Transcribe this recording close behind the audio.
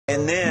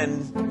And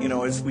then,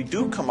 as we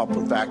do come up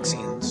with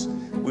vaccines,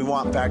 we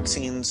want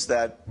vaccines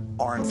that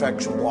are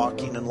infection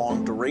blocking and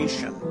long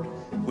duration,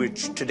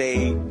 which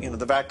today,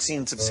 the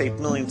vaccines have saved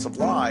millions of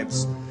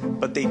lives,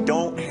 but they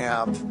don't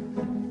have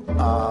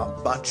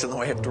much in the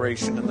way of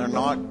duration, and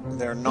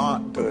they're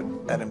not good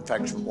at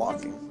infection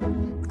blocking.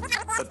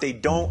 But they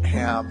don't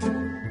have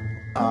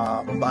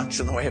much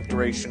in the way of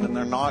duration, and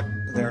they're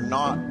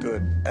not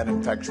good at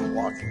infection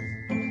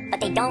blocking. But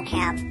they don't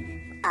have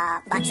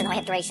much in the way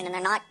of duration, and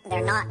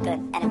they're not good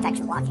at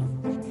infection blocking.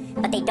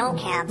 But they don't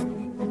have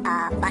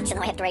much in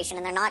the way of duration,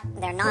 and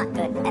they're not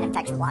good at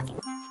infection blocking.